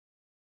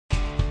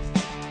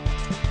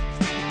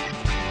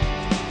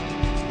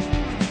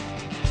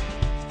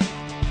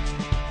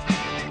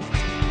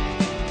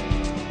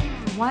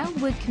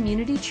Wildwood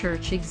Community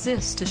Church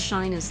exists to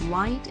shine as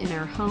light in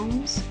our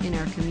homes, in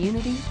our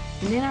community,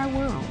 and in our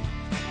world.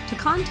 To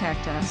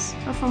contact us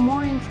or for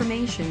more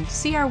information,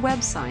 see our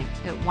website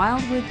at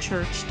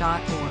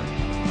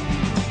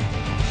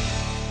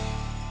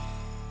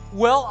wildwoodchurch.org.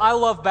 Well, I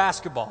love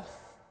basketball.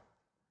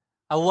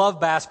 I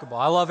love basketball.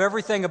 I love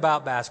everything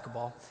about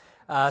basketball.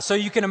 So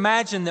you can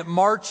imagine that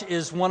March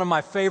is one of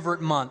my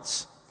favorite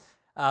months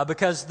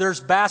because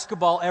there's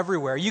basketball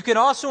everywhere. You can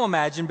also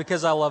imagine,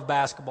 because I love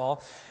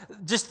basketball,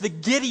 just the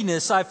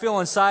giddiness I feel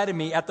inside of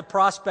me at the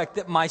prospect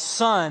that my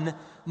son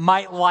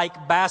might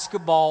like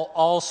basketball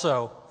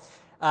also.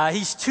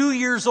 He's 2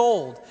 years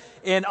old,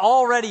 and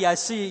already I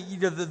see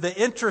the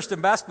interest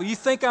in basketball. You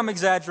think I'm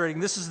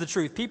exaggerating. This is the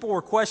truth. People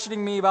were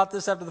questioning me about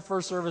this after the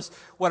first service.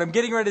 What I'm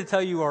getting ready to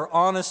tell you are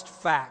honest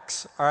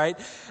facts, all right?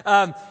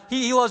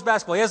 He loves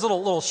basketball. He has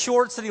little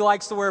shorts that he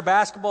likes to wear,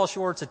 basketball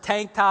shorts, a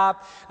tank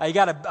top. He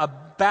got a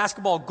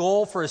basketball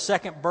goal for his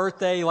second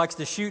birthday. He likes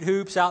to shoot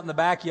hoops out in the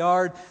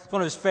backyard. It's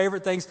one of his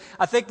favorite things.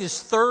 I think his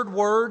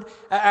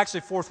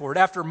fourth word,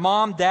 after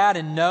mom, dad,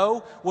 and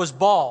no, was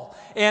ball.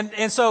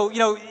 And so,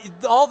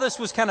 all this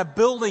was kind of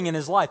building in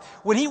his life.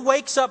 When he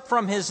wakes up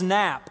from his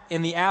nap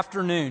in the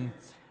afternoon,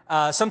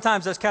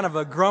 sometimes that's kind of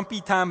a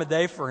grumpy time of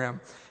day for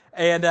him.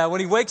 And when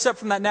he wakes up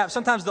from that nap,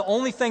 sometimes the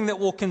only thing that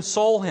will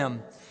console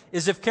him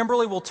is if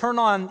Kimberly will turn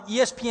on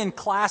ESPN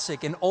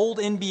Classic and old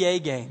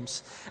NBA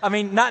games. I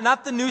mean,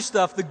 not the new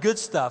stuff, the good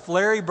stuff.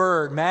 Larry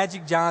Bird,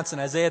 Magic Johnson,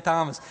 Isaiah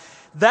Thomas.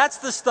 That's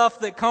the stuff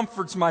that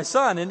comforts my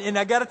son. And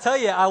I got to tell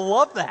you, I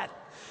love that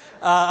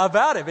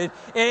about him.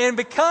 And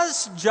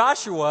because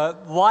Joshua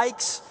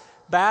likes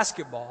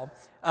basketball,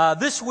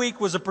 this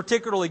week was a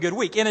particularly good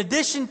week. In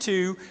addition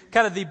to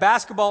kind of the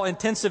basketball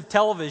intensive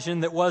television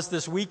that was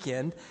this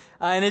weekend,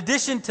 in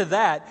addition to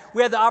that,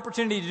 we had the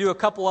opportunity to do a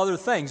couple other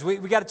things. We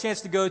got a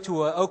chance to go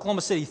to an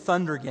Oklahoma City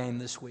Thunder game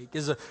this week.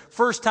 It's the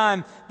first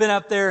time been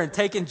up there and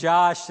taken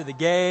Josh to the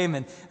game,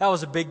 and that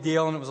was a big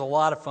deal, and it was a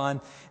lot of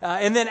fun.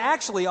 And then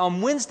actually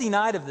on Wednesday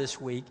night of this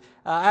week,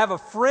 I have a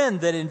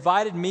friend that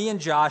invited me and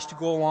Josh to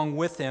go along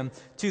with him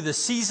to the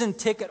season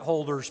ticket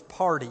holders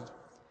party.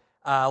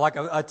 Like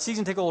a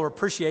season ticket holder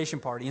appreciation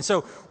party. And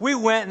so we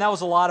went, and that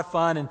was a lot of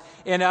fun.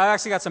 And I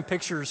actually got some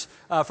pictures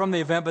from the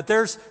event. But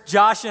there's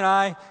Josh and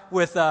I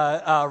with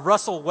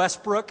Russell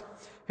Westbrook,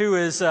 who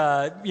is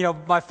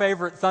my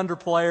favorite Thunder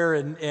player,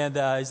 and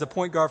he's the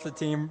point guard for the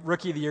team,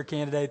 Rookie of the Year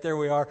candidate. There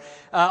we are.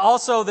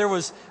 Also, there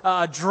was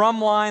a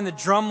drum line, the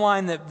drum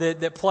line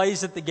that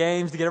plays at the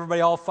games to get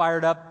everybody all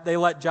fired up. They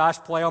let Josh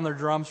play on their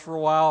drums for a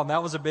while, and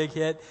that was a big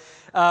hit.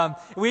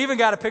 We even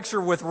got a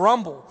picture with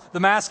Rumble, the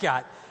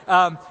mascot.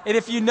 And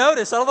if you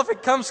notice, I don't know if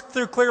it comes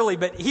through clearly,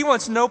 but he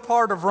wants no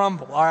part of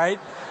Rumble, all right?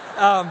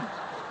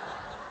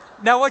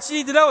 Now, what you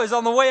need to know is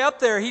on the way up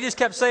there, he just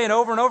kept saying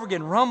over and over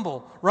again,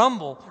 Rumble,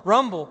 Rumble,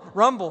 Rumble,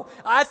 Rumble.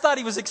 I thought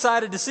he was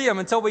excited to see him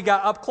until we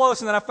got up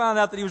close, and then I found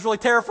out that he was really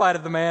terrified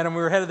of the man, and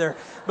we were headed there.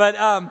 But,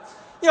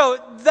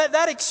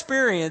 that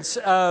experience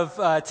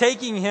of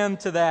taking him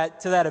to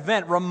that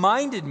event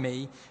reminded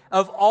me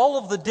of all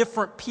of the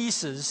different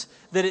pieces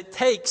that it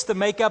takes to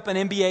make up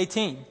an NBA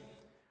team.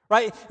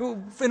 Right?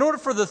 In order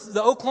for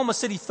the Oklahoma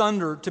City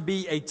Thunder to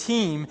be a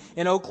team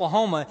in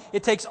Oklahoma,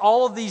 it takes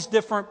all of these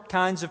different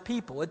kinds of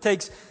people. It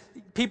takes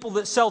people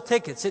that sell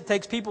tickets. It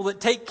takes people that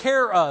take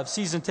care of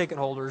season ticket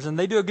holders, and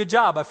they do a good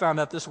job, I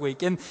found out this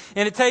week. And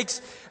it takes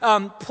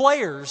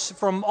players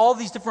from all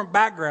these different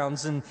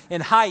backgrounds and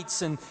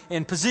heights and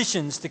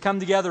positions to come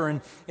together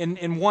on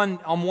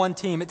one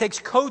team. It takes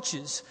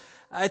coaches.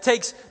 It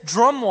takes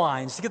drum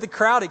lines to get the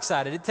crowd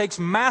excited. It takes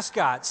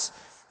mascots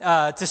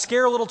to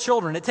scare little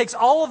children. It takes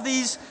all of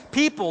these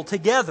people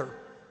together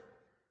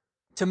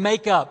to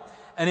make up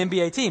an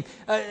NBA team,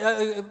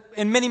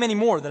 and many, many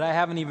more that I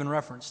haven't even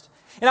referenced.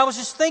 And I was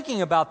just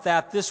thinking about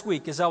that this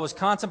week as I was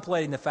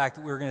contemplating the fact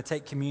that we were going to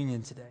take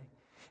communion today.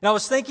 And I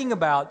was thinking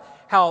about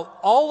how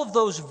all of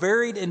those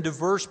varied and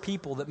diverse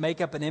people that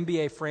make up an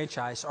NBA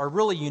franchise are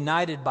really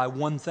united by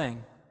one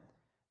thing.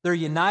 They're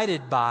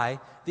united by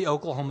the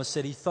Oklahoma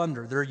City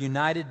Thunder. They're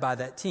united by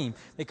that team.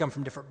 They come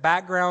from different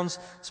backgrounds.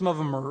 Some of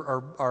them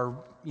are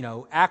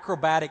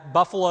acrobatic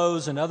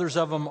buffaloes, and others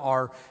of them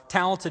are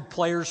talented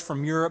players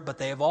from Europe, but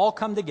they have all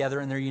come together,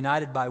 and they're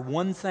united by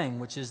one thing,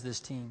 which is this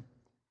team.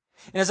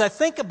 And as I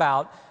think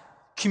about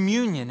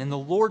communion and the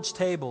Lord's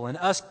table and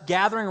us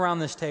gathering around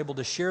this table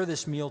to share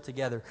this meal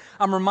together,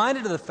 I'm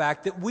reminded of the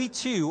fact that we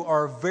too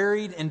are a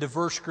varied and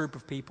diverse group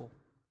of people.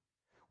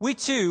 We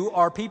too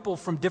are people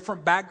from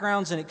different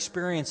backgrounds and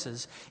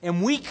experiences,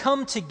 and we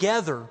come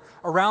together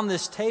around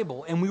this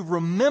table and we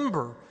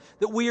remember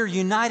that we are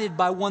united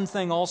by one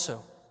thing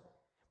also.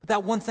 But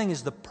that one thing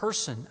is the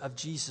person of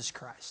Jesus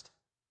Christ.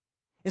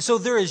 And so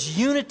there is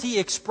unity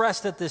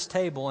expressed at this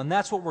table, and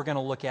that's what we're going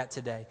to look at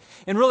today.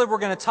 And really we're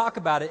going to talk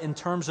about it in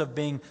terms of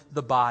being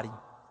the body.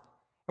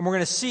 And we're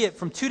going to see it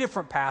from two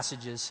different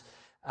passages.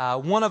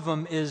 One of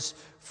them is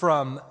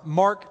from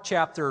Mark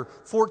chapter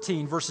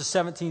 14, verses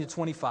 17 to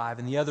 25,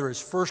 and the other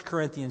is 1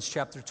 Corinthians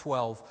chapter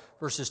 12,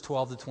 verses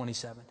 12 to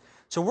 27.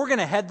 So we're going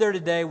to head there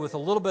today with a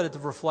little bit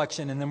of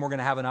reflection, and then we're going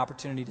to have an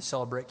opportunity to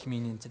celebrate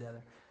communion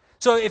together.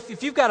 So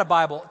if you've got a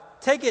Bible,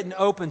 take it and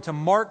open to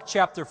Mark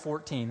chapter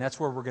 14. That's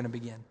where we're going to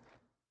begin.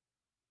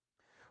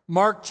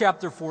 Mark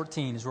chapter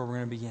 14 is where we're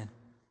going to begin,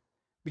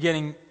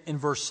 beginning in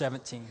verse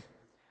 17.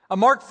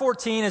 Mark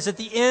 14 is at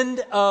the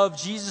end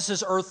of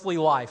Jesus' earthly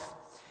life.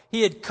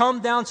 He had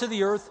come down to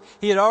the earth.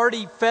 He had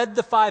already fed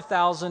the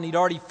 5,000. He'd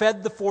already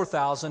fed the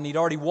 4,000. He'd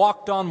already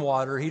walked on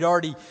water. He'd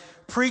already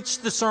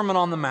preached the Sermon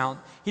on the Mount.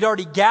 He'd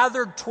already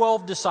gathered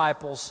 12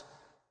 disciples.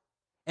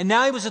 And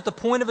now he was at the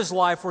point of his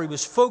life where he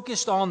was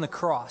focused on the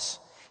cross.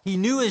 He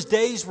knew his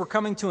days were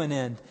coming to an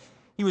end.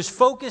 He was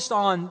focused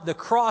on the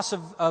cross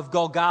of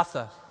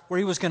Golgotha, where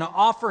he was going to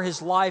offer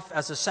his life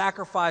as a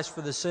sacrifice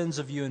for the sins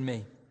of you and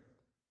me.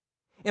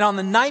 And on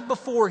the night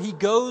before he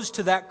goes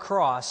to that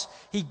cross,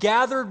 he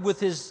gathered with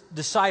his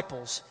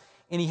disciples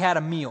and he had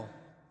a meal.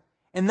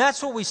 And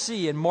that's what we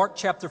see in Mark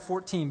chapter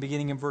 14,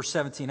 beginning in verse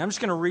 17. I'm just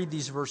going to read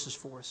these verses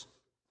for us.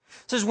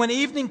 It says, "When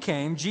evening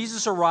came,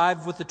 Jesus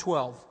arrived with the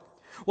 12.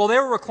 While they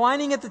were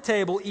reclining at the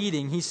table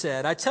eating, he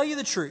said, 'I tell you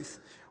the truth,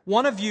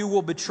 one of you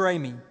will betray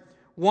me,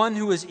 one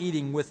who is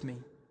eating with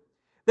me.'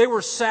 They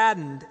were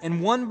saddened,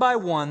 and one by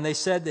one they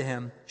said to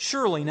him,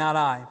 'Surely not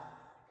I.'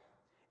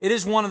 'It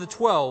is one of the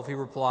 12, he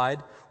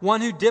replied,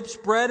 'one who dips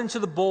bread into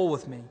the bowl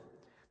with me.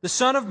 The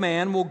Son of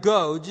Man will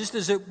go just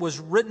as it was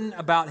written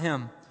about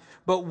him.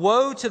 But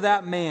woe to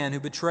that man who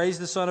betrays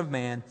the Son of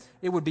Man.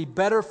 It would be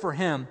better for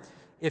him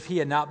if he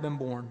had not been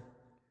born.'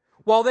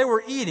 While they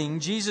were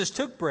eating, Jesus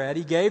took bread,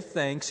 he gave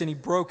thanks, and he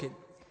broke it.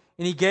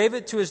 And he gave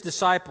it to his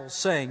disciples,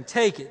 saying,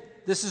 'Take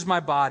it, this is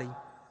my body.'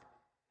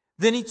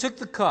 Then he took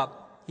the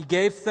cup, he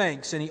gave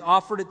thanks, and he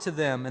offered it to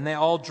them, and they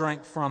all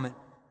drank from it.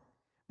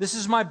 'This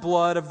is my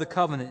blood of the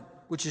covenant,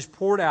 which is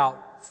poured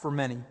out for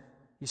many,'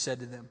 he said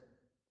to them.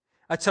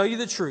 'I tell you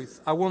the truth,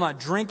 I will not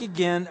drink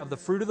again of the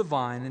fruit of the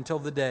vine until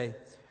the day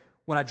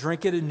when I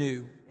drink it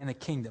anew in the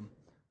kingdom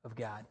of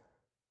God.'"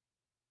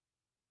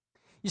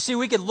 You see,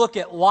 we could look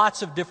at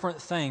lots of different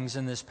things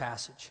in this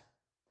passage.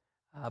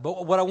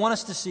 But what I want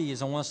us to see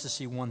is I want us to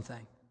see one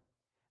thing.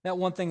 That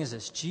one thing is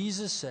this.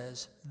 Jesus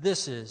says,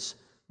 "This is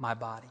my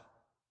body."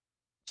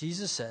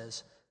 Jesus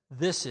says,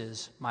 "This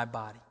is my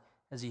body,"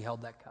 as he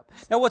held that cup.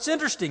 Now, what's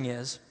interesting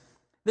is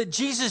that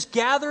Jesus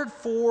gathered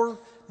for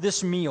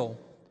this meal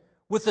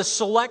with a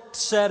select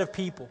set of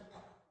people.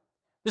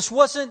 This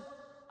wasn't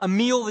a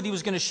meal that he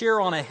was going to share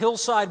on a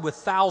hillside with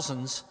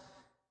thousands.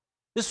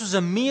 This was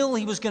a meal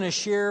he was going to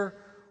share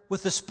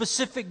with a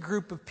specific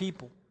group of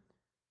people,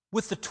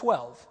 with the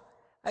 12.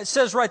 It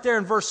says right there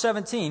in verse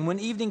 17, when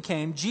evening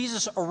came,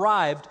 Jesus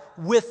arrived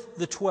with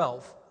the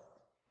 12.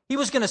 He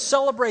was going to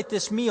celebrate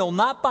this meal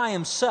not by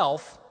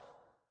himself,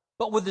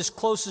 but with his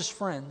closest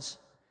friends.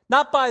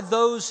 Not with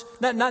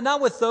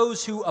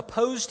those who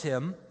opposed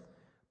him,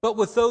 but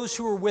with those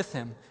who were with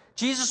him.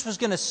 Jesus was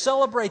going to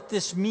celebrate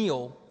this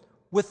meal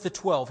with the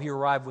 12. He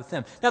arrived with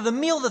them. Now, the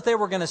meal that they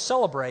were going to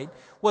celebrate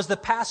was the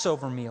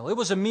Passover meal. It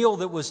was a meal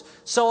that was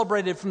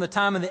celebrated from the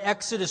time of the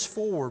Exodus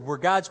forward, where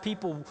God's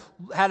people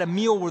had a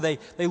meal where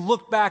they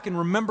looked back and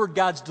remembered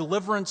God's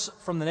deliverance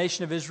from the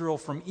nation of Israel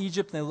from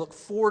Egypt, and they looked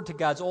forward to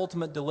God's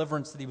ultimate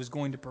deliverance that he was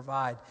going to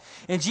provide.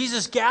 And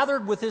Jesus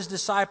gathered with his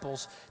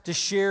disciples to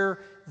share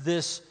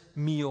this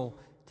meal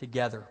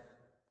together.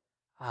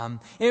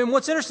 And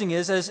what's interesting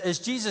is, as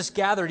Jesus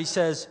gathered, he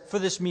says, for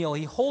this meal,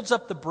 he holds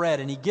up the bread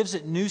and he gives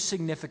it new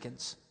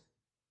significance.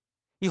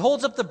 He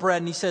holds up the bread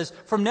and he says,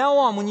 "From now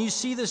on, when you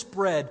see this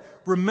bread,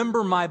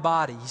 remember my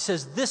body." He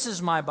says, "This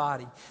is my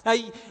body." Now,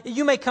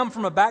 you may come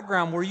from a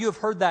background where you have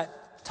heard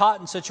that taught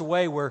in such a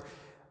way where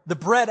the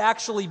bread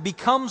actually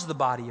becomes the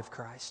body of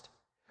Christ.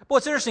 But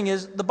what's interesting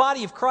is the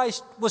body of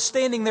Christ was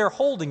standing there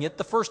holding it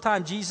the first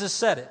time Jesus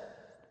said it.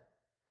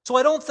 So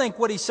I don't think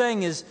what he's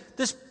saying is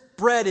this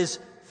bread is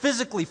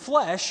physically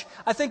flesh.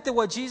 I think that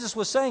what Jesus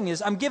was saying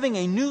is, I'm giving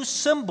a new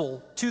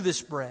symbol to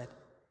this bread.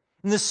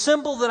 And the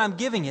symbol that I'm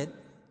giving it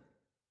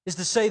is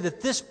to say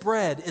that this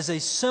bread is a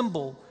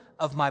symbol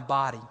of my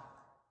body.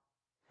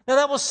 Now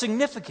that was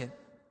significant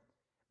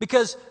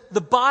because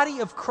the body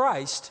of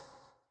Christ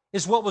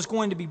is what was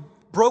going to be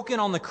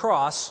broken on the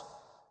cross.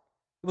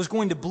 It was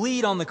going to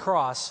bleed on the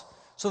cross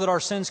so that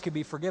our sins could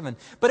be forgiven.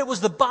 But it was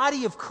the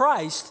body of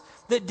Christ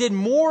that did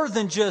more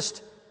than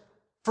just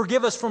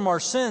forgive us from our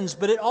sins,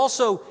 but it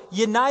also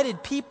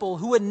united people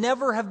who would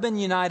never have been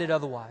united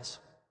otherwise.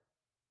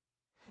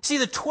 See,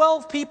 the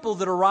 12 people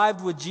that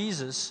arrived with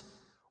Jesus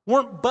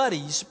weren't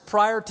buddies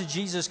prior to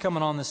Jesus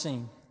coming on the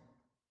scene.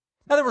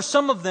 Now, there were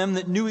some of them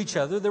that knew each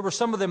other. There were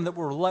some of them that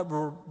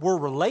were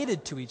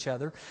related to each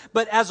other.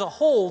 But as a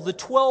whole, the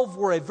 12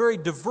 were a very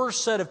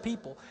diverse set of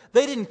people.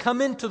 They didn't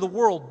come into the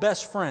world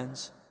best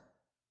friends.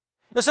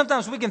 Now,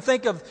 sometimes we can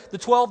think of the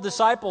 12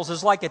 disciples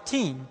as like a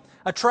team,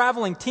 a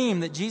traveling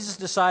team that Jesus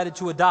decided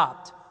to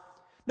adopt.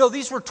 No,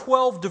 these were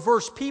 12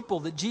 diverse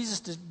people that Jesus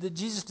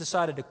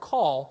decided to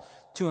call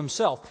to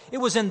himself. It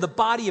was in the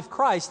body of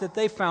Christ that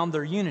they found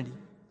their unity.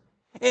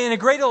 And a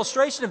great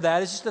illustration of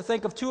that is just to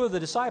think of two of the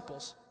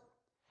disciples.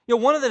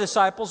 One of the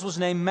disciples was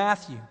named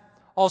Matthew,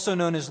 also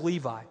known as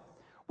Levi.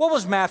 What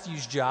was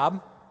Matthew's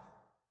job?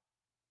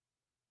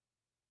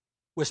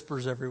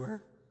 Whispers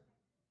everywhere.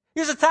 He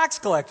was a tax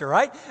collector,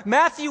 right?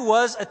 Matthew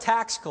was a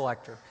tax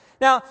collector.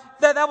 Now,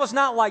 that was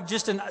not like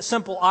just a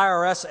simple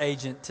IRS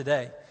agent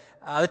today.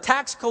 The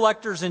tax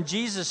collectors in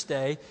Jesus'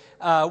 day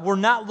were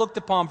not looked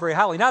upon very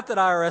highly. Not that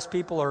IRS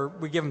people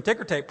we give them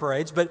ticker tape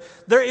parades, but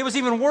it was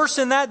even worse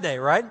in that day,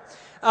 right?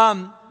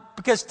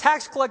 Because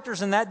tax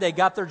collectors in that day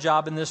got their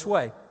job in this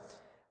way.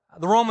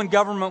 The Roman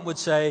government would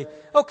say,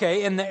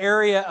 okay, in the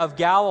area of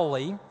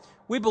Galilee,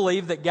 we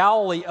believe that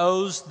Galilee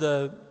owes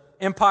the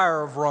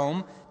Empire of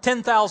Rome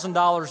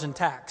 $10,000 in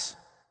tax.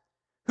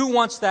 Who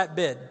wants that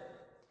bid?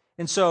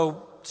 And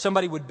so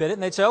somebody would bid it,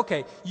 and they'd say,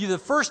 okay, the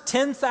first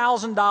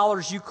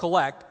 $10,000 you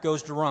collect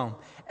goes to Rome.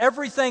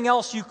 Everything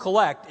else you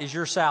collect is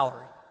your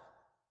salary.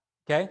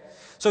 Okay?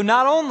 So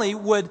not only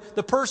would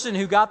the person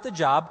who got the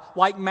job,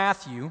 like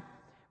Matthew,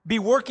 be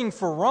working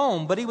for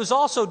Rome, but he was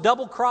also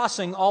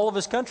double-crossing all of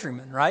his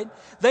countrymen, right?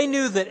 They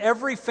knew that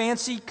every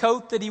fancy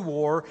coat that he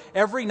wore,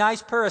 every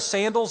nice pair of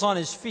sandals on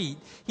his feet,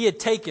 he had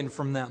taken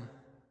from them.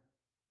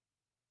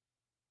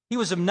 He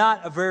was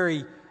not a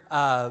very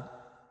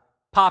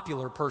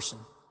popular person.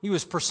 He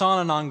was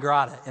persona non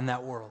grata in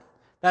that world.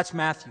 That's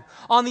Matthew.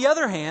 On the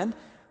other hand,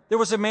 there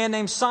was a man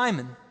named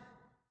Simon.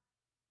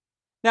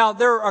 Now,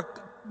 there are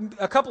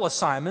a couple of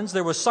Simons.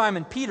 There was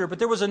Simon Peter, but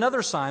there was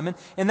another Simon,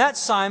 and that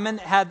Simon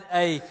had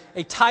a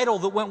title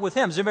that went with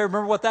him. Does anybody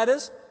remember what that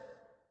is?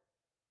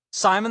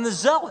 Simon the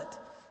Zealot.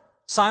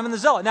 Simon the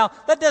Zealot. Now,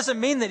 that doesn't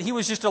mean that he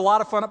was just a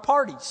lot of fun at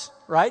parties,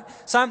 right?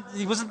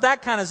 He wasn't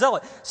that kind of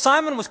zealot.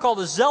 Simon was called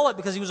a zealot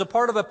because he was a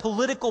part of a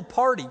political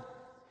party.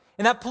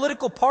 And that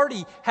political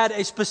party had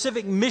a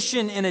specific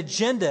mission and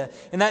agenda,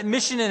 and that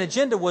mission and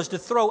agenda was to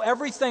throw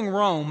everything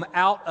Rome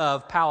out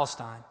of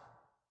Palestine.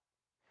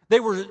 They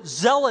were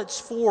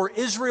zealots for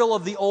Israel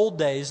of the old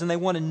days, and they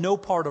wanted no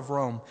part of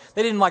Rome.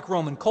 They didn't like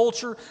Roman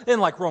culture, they didn't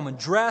like Roman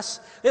dress,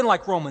 they didn't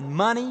like Roman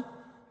money,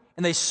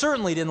 and they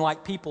certainly didn't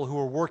like people who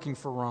were working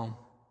for Rome.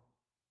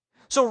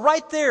 So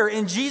right there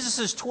in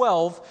Jesus'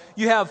 12,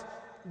 you have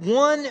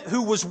one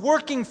who was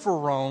working for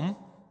Rome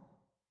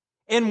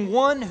and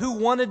one who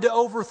wanted to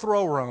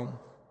overthrow Rome.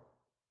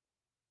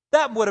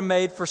 That would have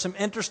made for some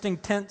interesting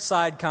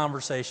tent-side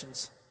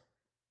conversations.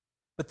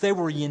 But they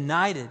were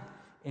united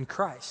in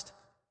Christ.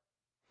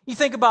 You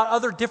think about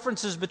other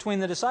differences between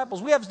the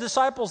disciples. We have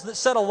disciples that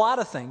said a lot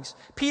of things.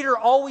 Peter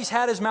always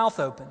had his mouth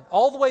open.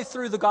 All the way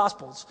through the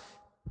Gospels,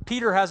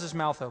 Peter has his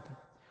mouth open.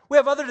 We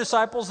have other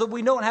disciples that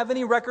we don't have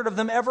any record of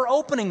them ever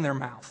opening their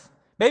mouth.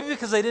 Maybe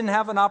because they didn't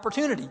have an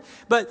opportunity.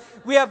 But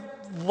we have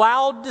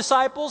loud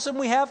disciples and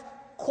we have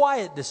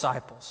quiet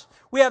disciples.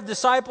 We have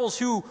disciples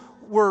who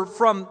were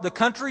from the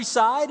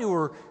countryside, who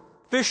were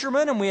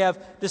fishermen, and we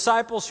have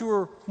disciples who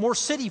are more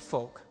city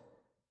folk.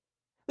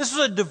 This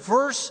was a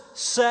diverse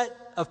set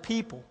of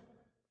people.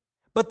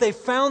 But they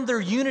found their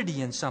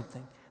unity in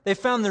something. They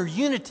found their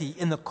unity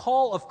in the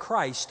call of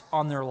Christ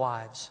on their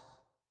lives.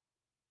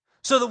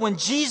 So that when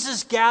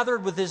Jesus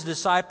gathered with his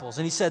disciples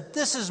and he said,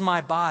 "This is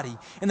my body,"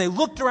 and they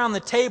looked around the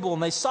table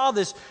and they saw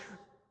this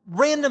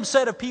random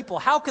set of people,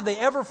 how could they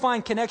ever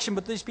find connection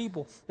with these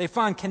people? They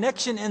find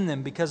connection in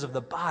them because of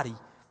the body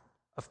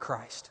of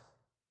Christ.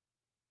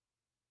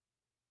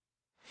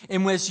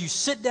 And as you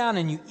sit down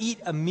and you eat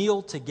a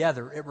meal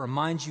together, it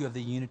reminds you of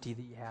the unity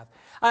that you have.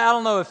 I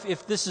don't know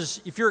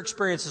if your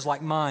experience is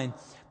like mine,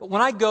 but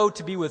when I go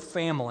to be with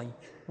family,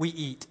 we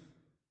eat.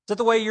 Is that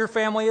the way your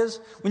family is?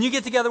 When you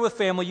get together with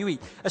family, you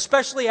eat,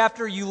 especially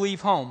after you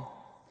leave home.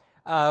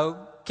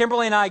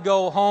 Kimberly and I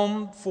go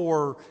home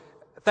for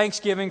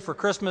Thanksgiving, for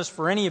Christmas,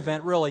 for any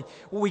event, really.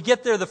 When we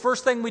get there, the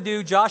first thing we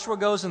do, Joshua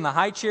goes in the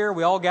high chair,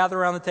 we all gather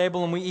around the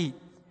table and we eat.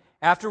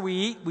 After we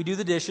eat, we do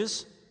the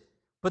dishes,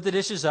 put the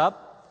dishes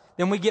up,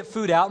 then we get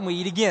food out and we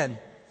eat again.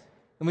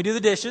 And we do the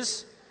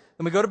dishes,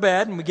 then we go to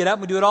bed and we get up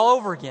and we do it all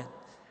over again.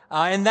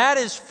 And that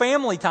is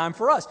family time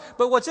for us.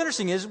 But what's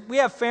interesting is we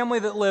have family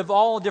that live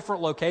all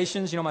different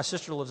locations. You know, my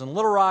sister lives in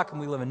Little Rock and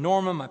we live in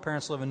Norman. My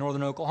parents live in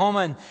northern Oklahoma.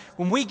 And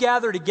when we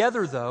gather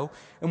together, though,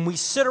 and we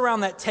sit around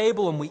that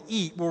table and we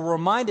eat, we're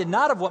reminded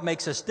not of what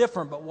makes us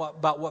different, but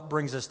about what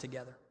brings us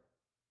together.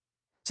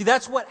 See,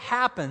 that's what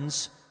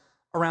happens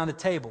around a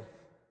table.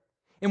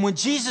 And when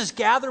Jesus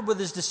gathered with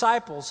his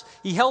disciples,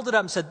 he held it up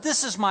and said,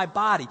 "This is my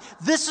body.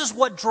 This is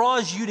what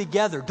draws you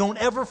together. Don't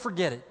ever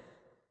forget it."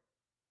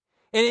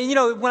 And you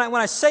know, when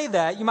I say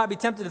that, you might be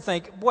tempted to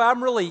think, boy,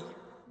 I'm really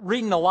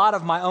reading a lot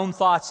of my own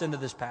thoughts into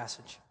this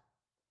passage.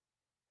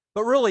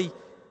 But really,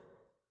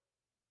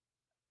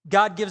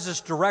 God gives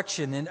us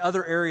direction in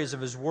other areas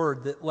of his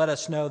word that let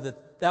us know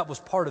that that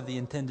was part of the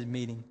intended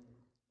meeting.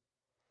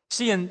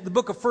 See, in the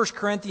book of 1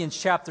 Corinthians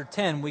chapter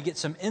 10, we get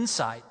some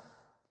insight.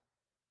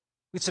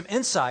 We get some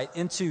insight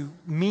into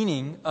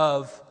meaning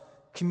of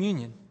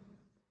communion.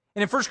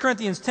 And in 1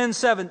 Corinthians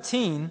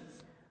 10:17,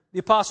 the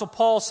Apostle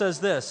Paul says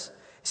this.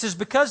 He says,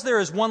 because there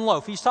is one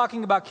loaf, he's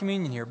talking about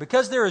communion here,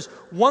 because there is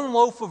one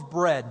loaf of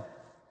bread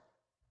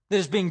that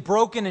is being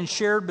broken and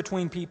shared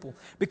between people,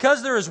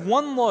 because there is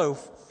one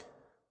loaf,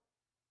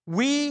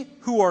 we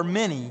who are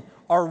many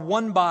are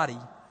one body,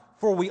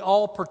 for we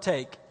all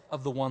partake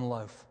of the one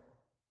loaf.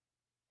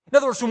 In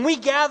other words, when we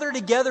gather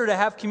together to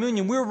have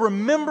communion, we're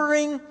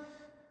remembering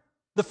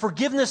the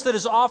forgiveness that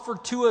is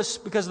offered to us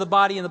because of the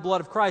body and the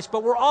blood of Christ,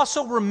 but we're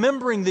also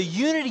remembering the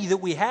unity that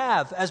we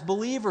have as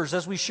believers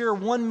as we share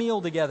one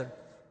meal together.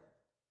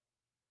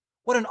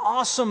 What an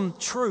awesome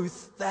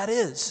truth that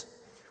is.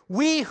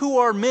 We who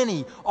are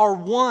many are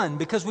one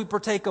because we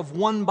partake of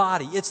one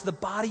body. It's the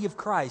body of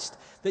Christ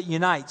that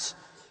unites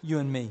you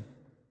and me.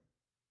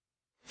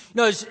 You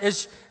know,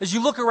 as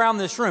you look around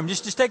this room,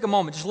 just take a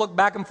moment, just look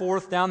back and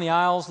forth down the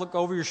aisles, look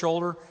over your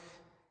shoulder,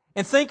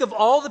 and think of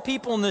all the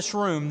people in this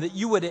room that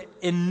you would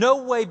in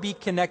no way be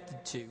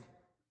connected to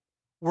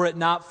were it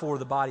not for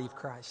the body of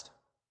Christ.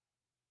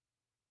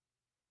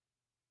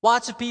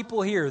 Lots of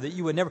people here that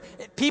you would never,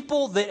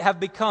 people that have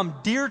become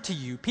dear to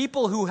you,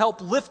 people who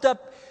help lift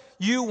up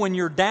you when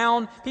you're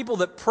down, people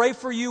that pray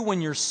for you when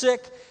you're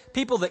sick,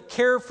 people that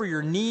care for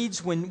your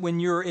needs when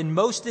you're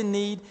most in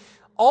need.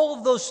 All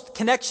of those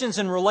connections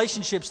and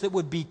relationships that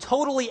would be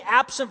totally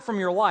absent from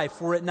your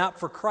life were it not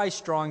for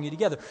Christ drawing you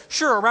together.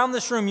 Sure, around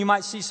this room you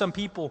might see some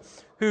people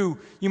who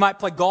you might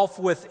play golf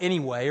with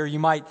anyway, or you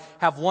might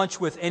have lunch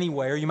with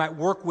anyway, or you might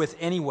work with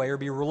anyway, or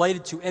be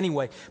related to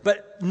anyway,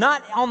 but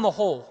not on the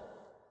whole.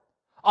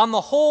 On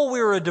the whole,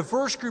 we are a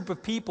diverse group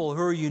of people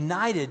who are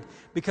united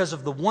because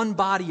of the one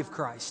body of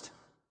Christ.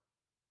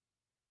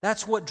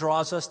 That's what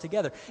draws us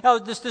together. Now,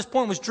 this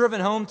point was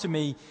driven home to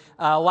me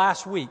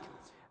last week.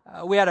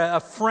 We had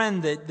a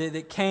friend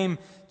that came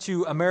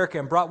to America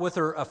and brought with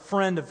her a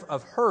friend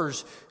of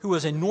hers who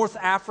was a North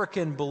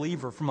African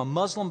believer from a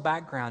Muslim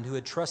background who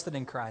had trusted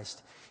in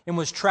Christ and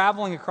was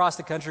traveling across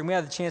the country. And we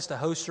had the chance to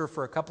host her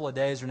for a couple of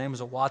days. Her name was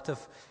Awatif,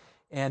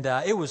 and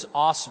it was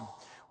awesome.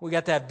 We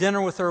got to have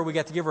dinner with her. We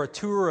got to give her a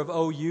tour of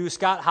OU.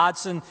 Scott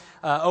Hodson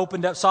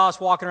saw us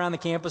walking around the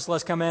campus.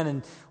 Let's come in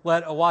and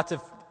let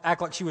Awatif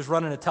act like she was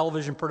running a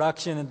television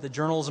production at the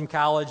Journalism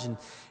College.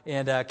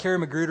 And Carrie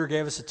Magruder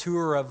gave us a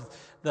tour of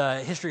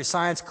the History of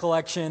Science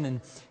collection,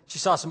 and she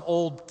saw some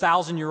old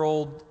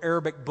 1,000-year-old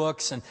Arabic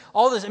books and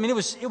all this. I mean,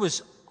 it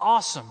was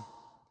awesome.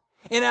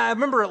 And I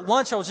remember at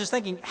lunch I was just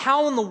thinking,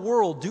 how in the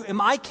world am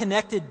I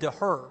connected to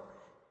her?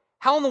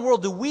 How in the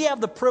world do we have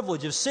the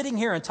privilege of sitting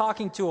here and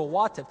talking to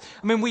Awatif?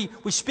 I mean,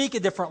 we speak a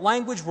different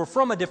language. We're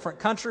from a different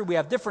country. We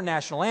have different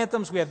national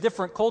anthems. We have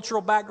different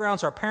cultural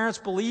backgrounds. Our parents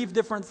believe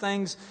different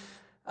things.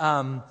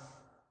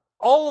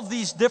 All of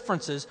these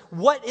differences,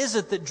 what is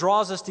it that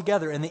draws us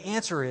together? And the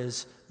answer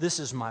is, this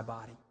is my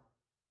body.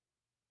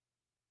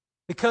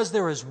 Because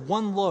there is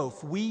one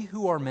loaf, we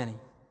who are many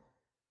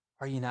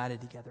are united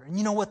together. And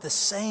you know what? The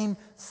same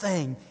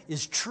thing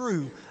is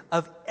true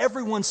of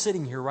everyone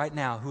sitting here right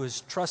now who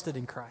has trusted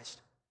in Christ.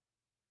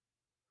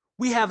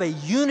 We have a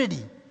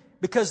unity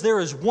because there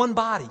is one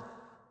body.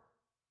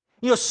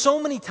 You know,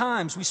 so many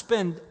times we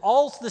spend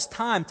all this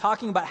time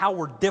talking about how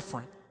we're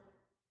different.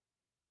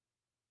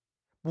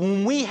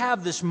 When we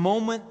have this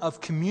moment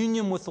of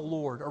communion with the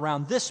Lord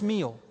around this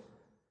meal,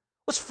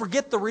 let's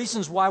forget the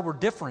reasons why we're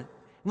different.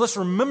 And let's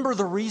remember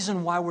the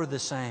reason why we're the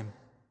same.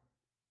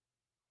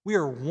 We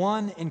are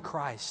one in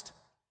Christ.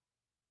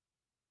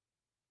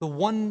 The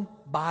one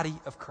body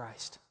of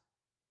Christ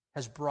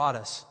has brought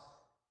us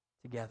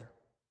together.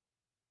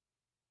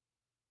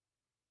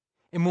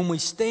 And when we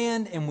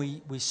stand and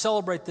we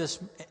celebrate this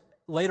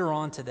later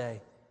on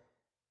today,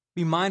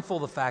 be mindful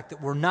of the fact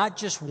that we're not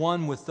just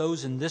one with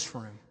those in this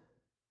room,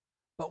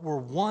 but we're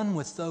one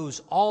with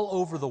those all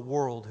over the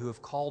world who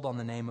have called on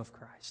the name of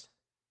Christ.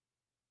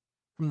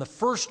 From the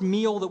first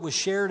meal that was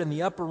shared in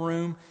the upper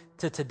room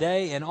to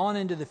today and on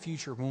into the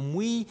future, when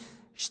we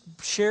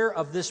share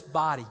of this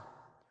body,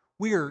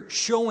 we are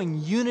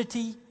showing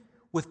unity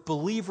with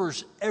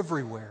believers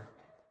everywhere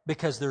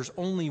because there's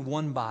only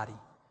one body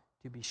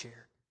to be shared.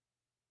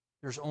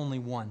 There's only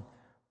one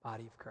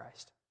body of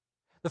Christ.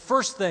 The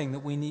first thing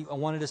that I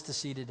wanted us to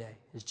see today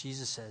is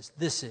Jesus says,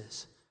 "This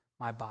is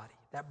my body."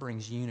 That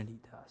brings unity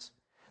to us.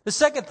 The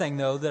second thing,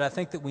 though, that I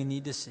think that we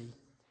need to see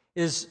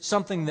is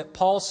something that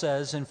Paul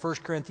says in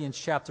 1 Corinthians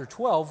chapter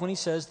 12 when he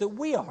says that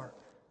we are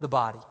the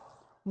body.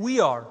 We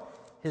are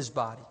his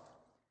body.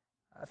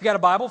 If you got a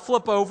Bible,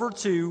 flip over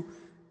to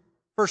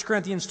 1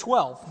 Corinthians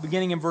 12.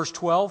 Beginning in verse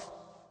 12,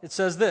 it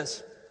says this.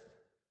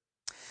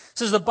 It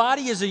says, "The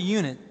body is a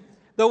unit,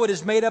 though it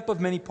is made up of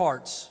many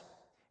parts.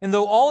 And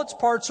though all its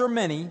parts are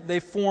many, they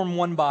form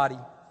one body.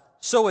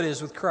 So it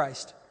is with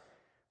Christ.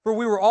 For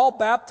we were all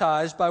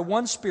baptized by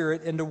one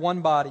Spirit into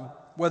one body,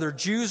 whether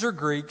Jews or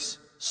Greeks,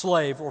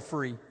 slave or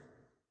free.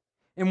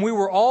 And we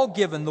were all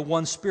given the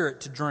one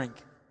Spirit to drink.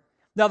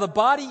 Now the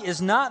body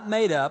is not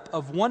made up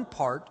of one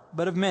part,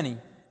 but of many.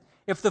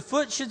 If the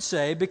foot should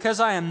say, 'Because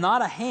I am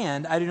not a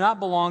hand, I do not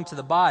belong to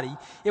the body,'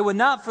 it would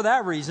not for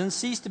that reason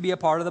cease to be a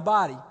part of the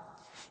body.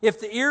 If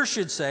the ear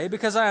should say,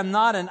 'Because I am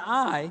not an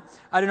eye,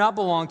 I do not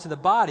belong to the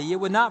body,' it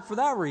would not for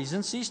that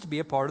reason cease to be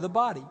a part of the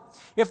body.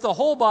 If the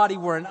whole body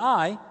were an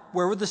eye,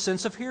 where would the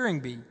sense of hearing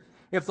be?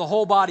 If the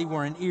whole body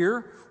were an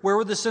ear, where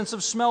would the sense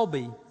of smell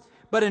be?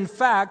 But in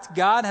fact,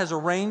 God has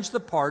arranged the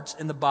parts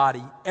in the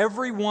body,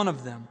 every one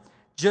of them,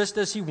 just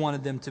as he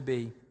wanted them to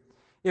be.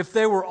 If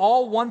they were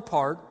all one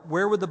part,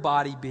 where would the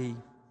body be?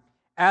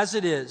 As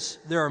it is,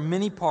 there are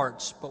many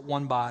parts, but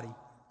one body.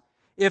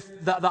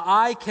 If the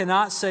eye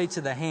cannot say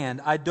to the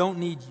hand, I don't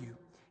need you,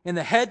 and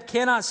the head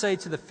cannot say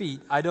to the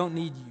feet, I don't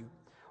need you.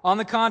 On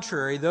the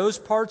contrary, those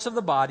parts of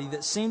the body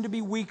that seem to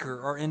be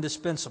weaker are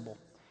indispensable.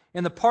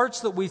 And the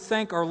parts that we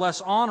think are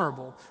less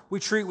honorable, we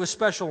treat with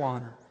special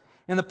honor.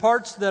 And the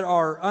parts that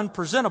are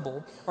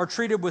unpresentable are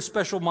treated with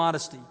special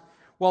modesty,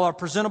 while our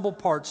presentable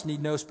parts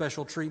need no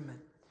special treatment.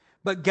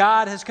 But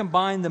God has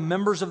combined the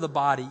members of the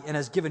body and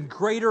has given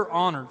greater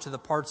honor to the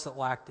parts that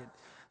lacked it,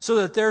 so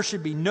that there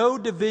should be no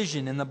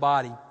division in the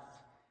body,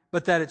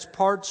 but that its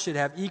parts should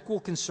have equal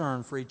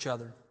concern for each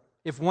other.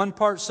 If one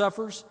part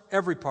suffers,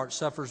 every part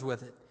suffers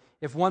with it.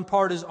 If one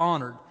part is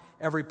honored,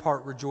 every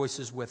part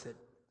rejoices with it.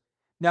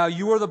 Now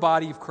you are the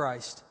body of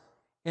Christ,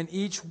 and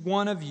each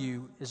one of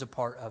you is a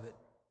part of it.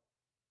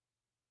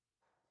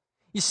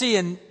 You see,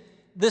 in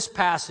this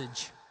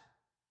passage,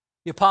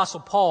 the Apostle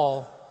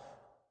Paul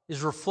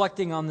is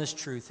reflecting on this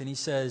truth, and he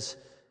says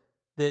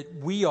that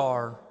we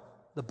are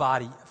the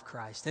body of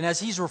Christ. And as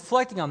he's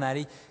reflecting on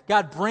that,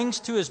 God brings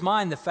to his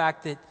mind the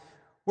fact that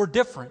we're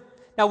different.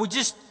 Now, we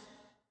just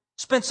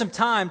spent some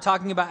time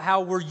talking about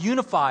how we're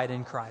unified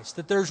in Christ,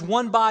 that there's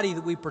one body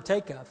that we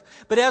partake of.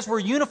 But as we're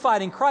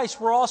unified in Christ,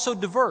 we're also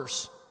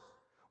diverse.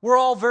 We're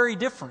all very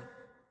different.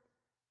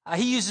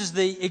 He uses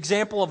the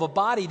example of a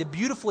body to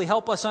beautifully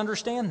help us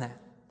understand that.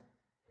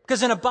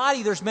 Because in a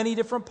body, there's many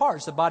different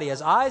parts. The body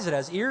has eyes, it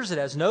has ears, it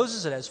has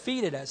noses, it has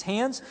feet, it has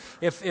hands.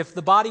 If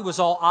the body was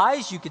all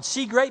eyes, you could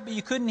see great, but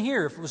you couldn't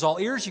hear. If it was all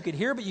ears, you could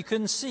hear, but you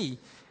couldn't see. If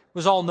it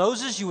was all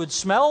noses, you would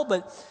smell,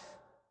 but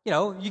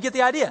you get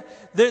the idea.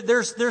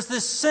 There's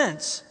this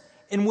sense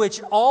in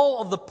which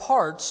all of the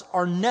parts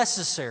are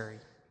necessary.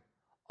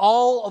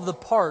 All of the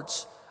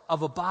parts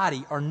of a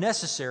body are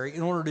necessary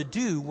in order to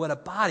do what a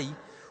body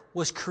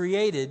was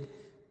created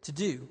to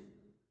do.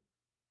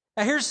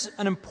 Now, here's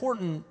an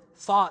important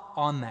thought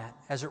on that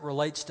as it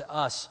relates to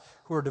us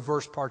who are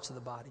diverse parts of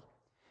the body.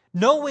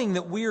 Knowing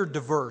that we are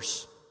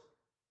diverse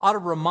ought to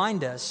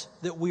remind us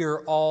that we are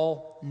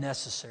all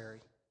necessary.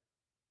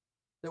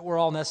 That we're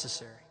all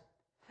necessary.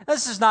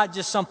 This is not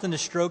just something to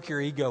stroke your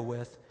ego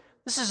with.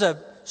 This is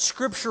a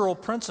scriptural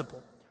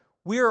principle.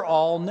 We're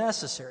all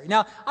necessary.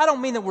 Now, I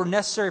don't mean that we're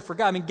necessary for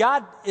God. I mean,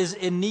 God is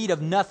in need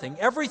of nothing.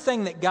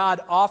 Everything that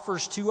God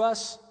offers to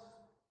us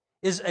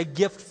is a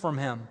gift from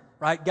Him,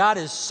 right? God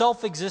is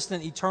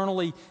self-existent,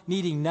 eternally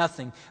needing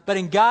nothing. But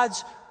in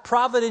God's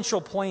providential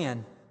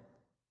plan,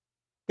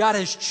 God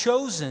has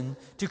chosen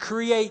to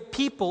create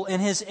people in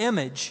His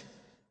image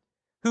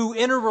who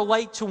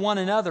interrelate to one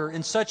another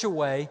in such a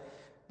way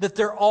that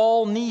they're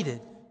all needed.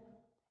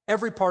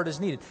 Every part is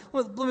needed.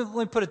 Let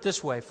me put it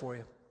this way for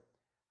you.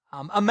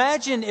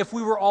 Imagine if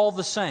we were all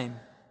the same.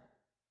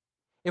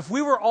 If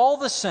we were all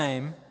the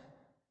same,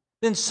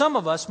 then some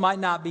of us might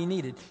not be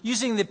needed.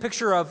 Using the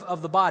picture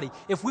of the body,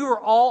 if we were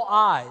all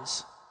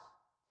eyes,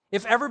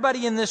 if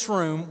everybody in this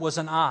room was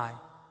an eye,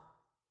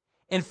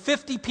 and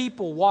 50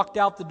 people walked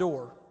out the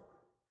door,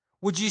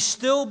 would you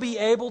still be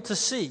able to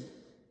see?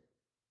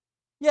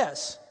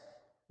 Yes.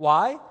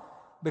 Why?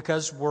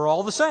 Because we're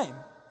all the same.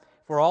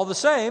 If we're all the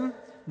same,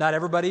 not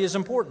everybody is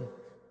important.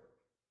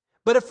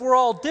 But if we're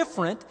all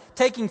different,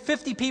 taking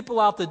 50 people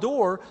out the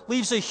door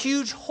leaves a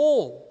huge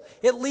hole.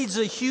 It leaves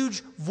a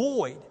huge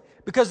void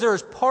because there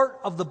is part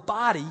of the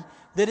body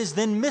that is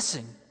then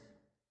missing.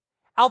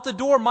 Out the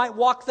door might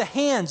walk the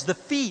hands, the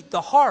feet,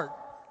 the heart.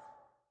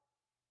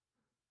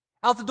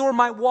 Out the door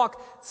might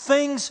walk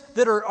things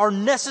that are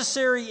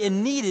necessary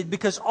and needed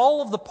because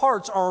all of the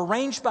parts are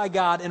arranged by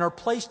God and are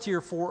placed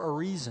here for a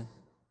reason.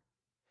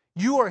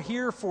 You are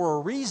here for a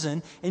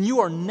reason, and you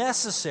are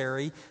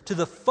necessary to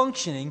the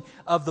functioning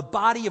of the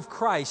body of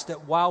Christ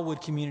at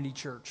Wildwood Community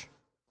Church.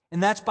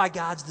 And that's by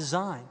God's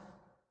design.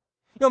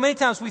 Many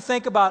times we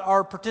think about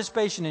our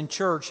participation in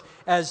church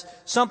as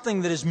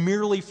something that is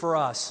merely for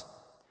us.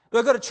 Do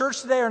I go to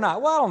church today or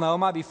not? Well, I don't know. It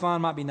might be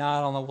fun, might be not.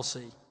 I don't know. We'll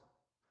see.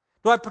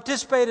 Do I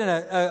participate in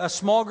a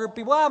small group of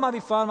people? Well, it might be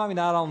fun, might be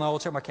not. I don't know. We'll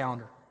check my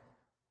calendar.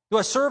 Do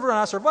I serve or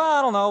not serve? Well,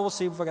 I don't know. We'll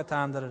see if I got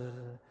time.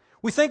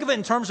 We think of it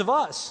in terms of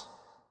us.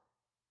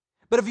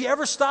 But have you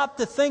ever stopped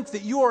to think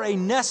that you are a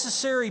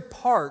necessary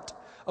part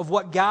of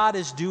what God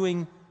is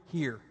doing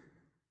here?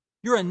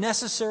 You're a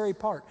necessary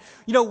part.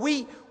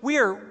 We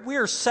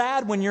are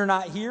sad when you're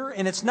not here,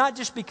 and it's not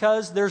just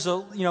because there's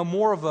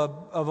more of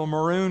a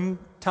maroon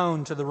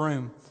tone to the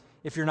room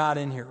if you're not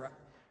in here,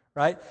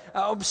 right?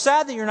 I'm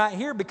sad that you're not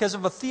here because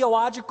of a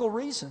theological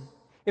reason.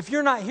 If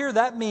you're not here,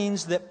 that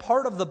means that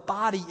part of the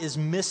body is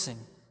missing.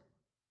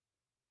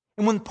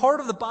 And when part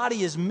of the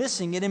body is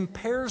missing, it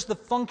impairs the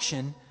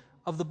function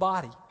of the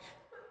body.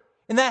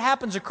 And that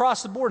happens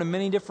across the board in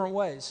many different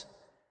ways.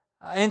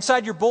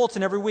 Inside your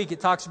bulletin every week,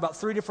 it talks about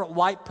 3 different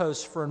light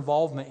posts for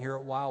involvement here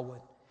at Wildwood.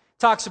 It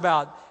talks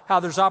about how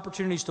there's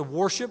opportunities to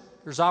worship,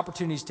 there's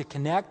opportunities to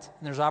connect,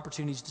 and there's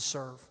opportunities to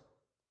serve.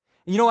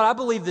 And you know what? I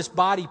believe this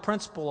body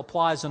principle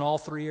applies in all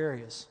 3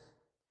 areas.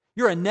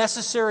 You're a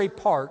necessary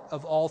part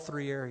of all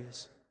 3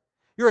 areas.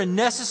 You're a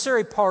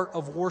necessary part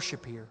of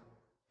worship here.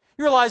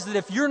 You realize that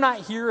if you're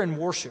not here in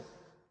worship,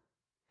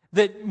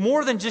 that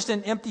more than just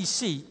an empty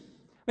seat,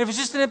 if it's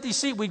just an empty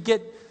seat, we'd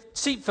get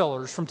seat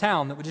fillers from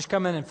town that would just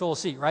come in and fill a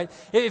seat, right?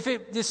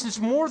 This is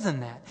more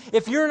than that.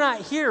 If you're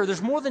not here,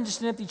 there's more than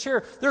just an empty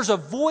chair. There's a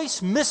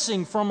voice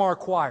missing from our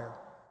choir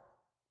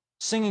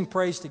singing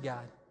praise to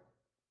God.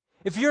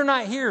 If you're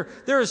not here,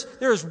 there is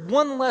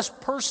one less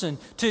person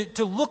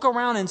to look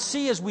around and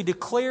see as we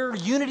declare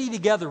unity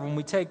together when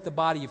we take the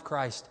body of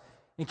Christ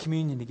in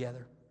communion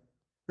together.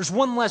 There's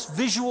one less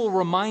visual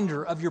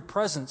reminder of your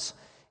presence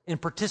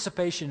and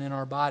participation in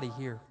our body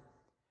here.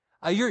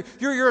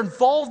 Your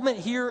involvement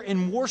here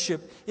in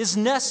worship is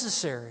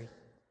necessary.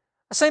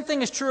 The same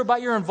thing is true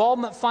about your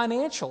involvement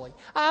financially.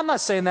 I'm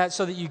not saying that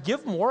so that you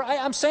give more.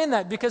 I'm saying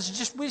that because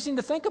we just need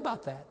to think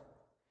about that.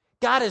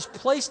 God has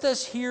placed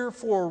us here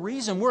for a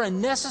reason. We're a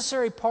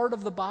necessary part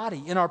of the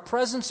body in our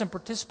presence and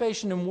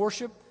participation in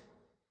worship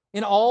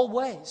in all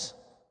ways.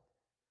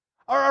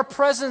 Our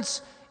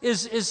presence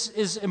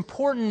is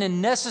important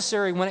and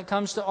necessary when it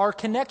comes to our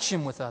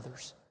connection with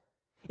others.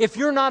 If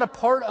you're not a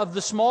part of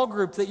the small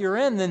group that you're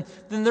in, then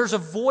there's a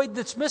void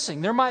that's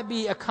missing. There might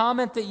be a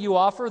comment that you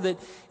offer that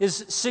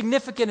is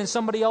significant in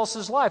somebody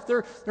else's life.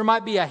 There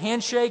might be a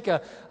handshake,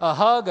 a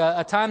hug,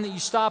 a time that you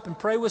stop and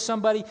pray with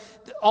somebody.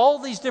 All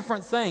these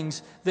different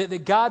things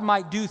that God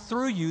might do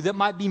through you that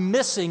might be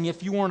missing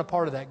if you weren't a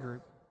part of that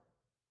group.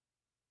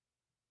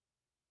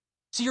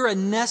 So you're a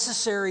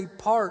necessary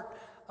part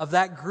of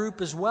that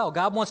group as well.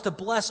 God wants to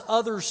bless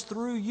others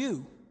through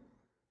you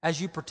as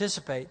you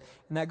participate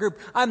in that group.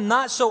 I'm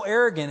not so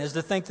arrogant as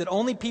to think that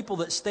only people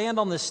that stand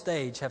on this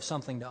stage have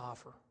something to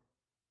offer.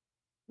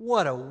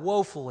 What a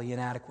woefully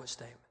inadequate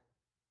statement.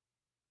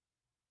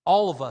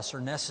 All of us are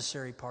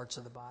necessary parts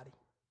of the body.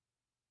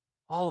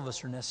 All of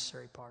us are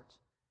necessary parts.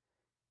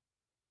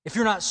 If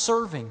you're not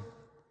serving,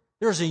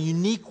 there's a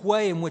unique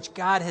way in which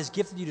God has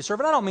gifted you to serve.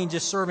 And I don't mean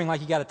just serving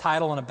like you got a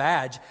title and a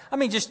badge. I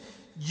mean just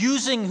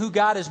using who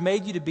God has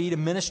made you to be to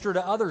minister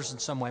to others in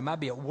some way. It might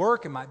be at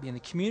work, it might be in the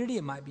community,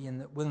 it might be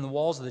within the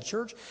walls of the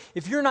church.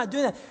 If you're not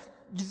doing that,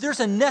 there's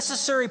a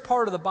necessary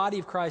part of the body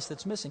of Christ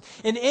that's missing.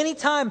 And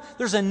anytime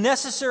there's a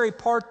necessary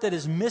part that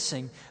is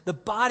missing, the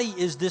body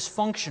is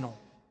dysfunctional.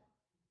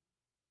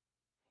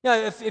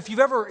 If you've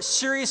ever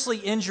seriously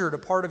injured a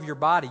part of your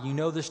body, you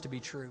know this to be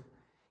true.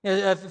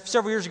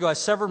 Several years ago, I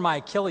severed my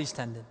Achilles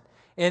tendon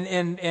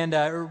and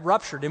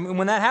ruptured. And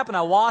when that happened,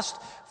 I lost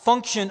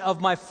function of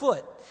my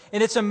foot.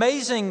 And it's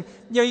amazing,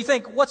 you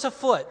think, what's a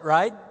foot,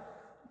 right?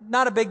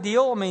 Not a big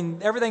deal. I mean,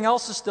 everything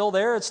else is still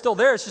there. It's still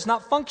there. It's just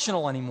not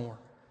functional anymore.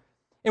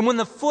 And when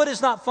the foot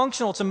is not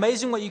functional, it's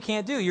amazing what you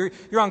can't do.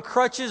 You're on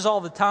crutches all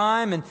the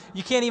time, and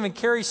you can't even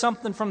carry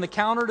something from the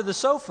counter to the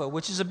sofa,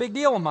 which is a big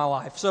deal in my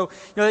life. So,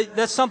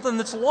 that's something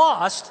that's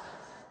lost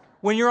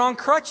when you're on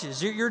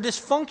crutches. You're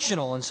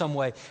dysfunctional in some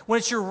way. When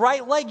it's your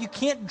right leg, you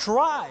can't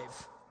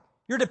drive.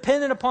 You're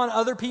dependent upon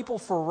other people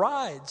for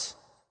rides.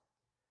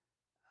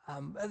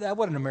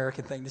 What an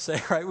American thing to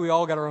say, right? We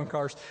all got our own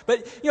cars.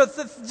 But,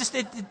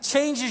 it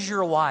changes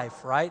your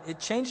life, right? It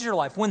changes your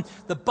life. When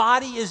the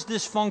body is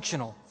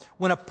dysfunctional,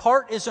 when a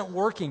part isn't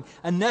working,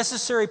 a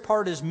necessary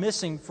part is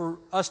missing for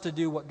us to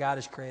do what God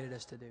has created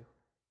us to do.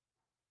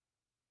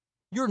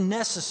 You're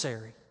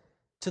necessary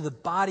to the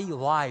body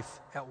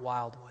life at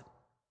Wildwood.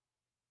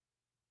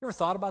 You ever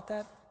thought about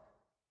that?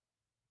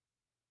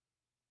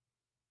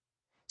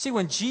 See,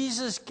 when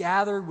Jesus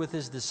gathered with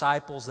his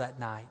disciples that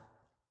night,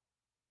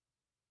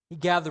 he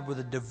gathered with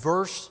a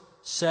diverse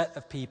set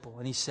of people,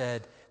 and he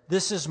said,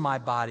 "This is my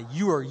body.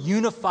 You are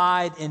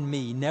unified in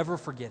me. Never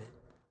forget it.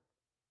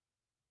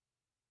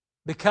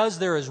 Because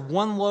there is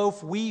one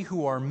loaf, we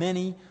who are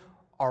many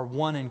are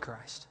one in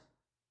Christ."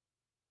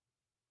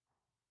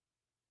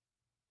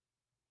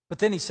 But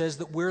then he says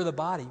that we're the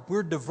body.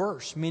 We're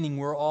diverse, meaning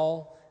we're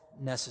all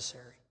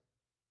necessary.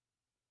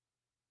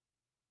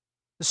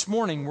 This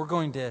morning, we're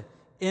going to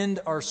end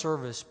our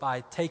service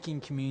by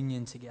taking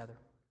communion together.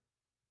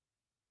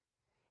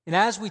 And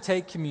as we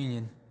take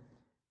communion,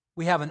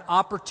 we have an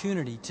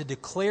opportunity to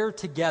declare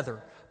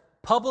together,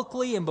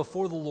 publicly and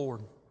before the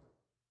Lord,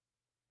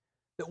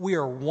 that we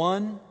are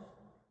one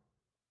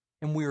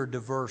and we are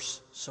diverse,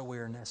 so we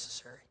are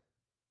necessary.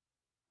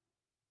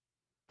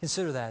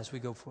 Consider that as we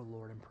go before the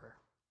Lord in prayer.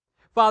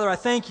 Father, I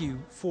thank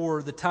you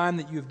for the time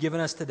that you have given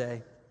us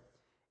today,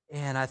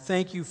 and I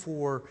thank you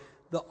for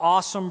the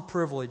awesome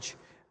privilege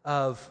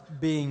of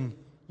being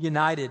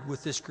united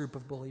with this group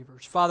of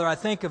believers. Father, I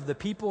think of the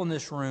people in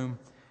this room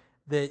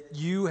that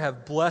you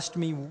have blessed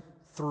me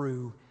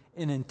through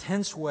in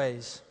intense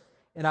ways,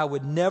 and I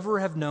would never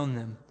have known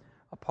them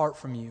apart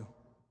from you.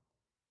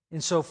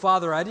 And so,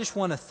 Father, I just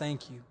want to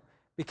thank you,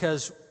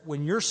 because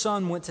when your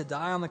Son went to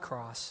die on the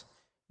cross,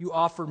 you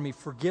offered me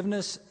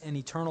forgiveness and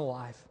eternal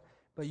life,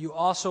 but you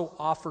also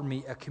offered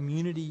me a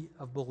community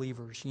of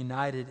believers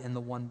united in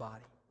the one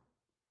body.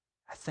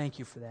 I thank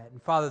you for that.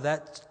 And Father,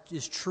 that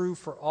is true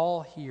for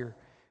all here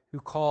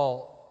who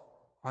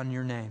call on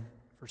your name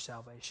for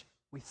salvation.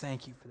 We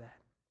thank you for that.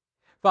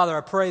 Father,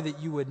 I pray that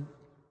you would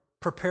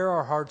prepare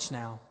our hearts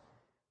now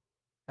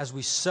as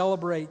we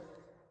celebrate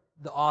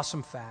the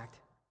awesome fact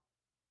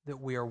that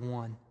we are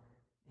one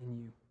in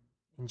you.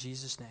 In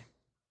Jesus' name,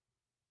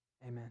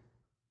 amen.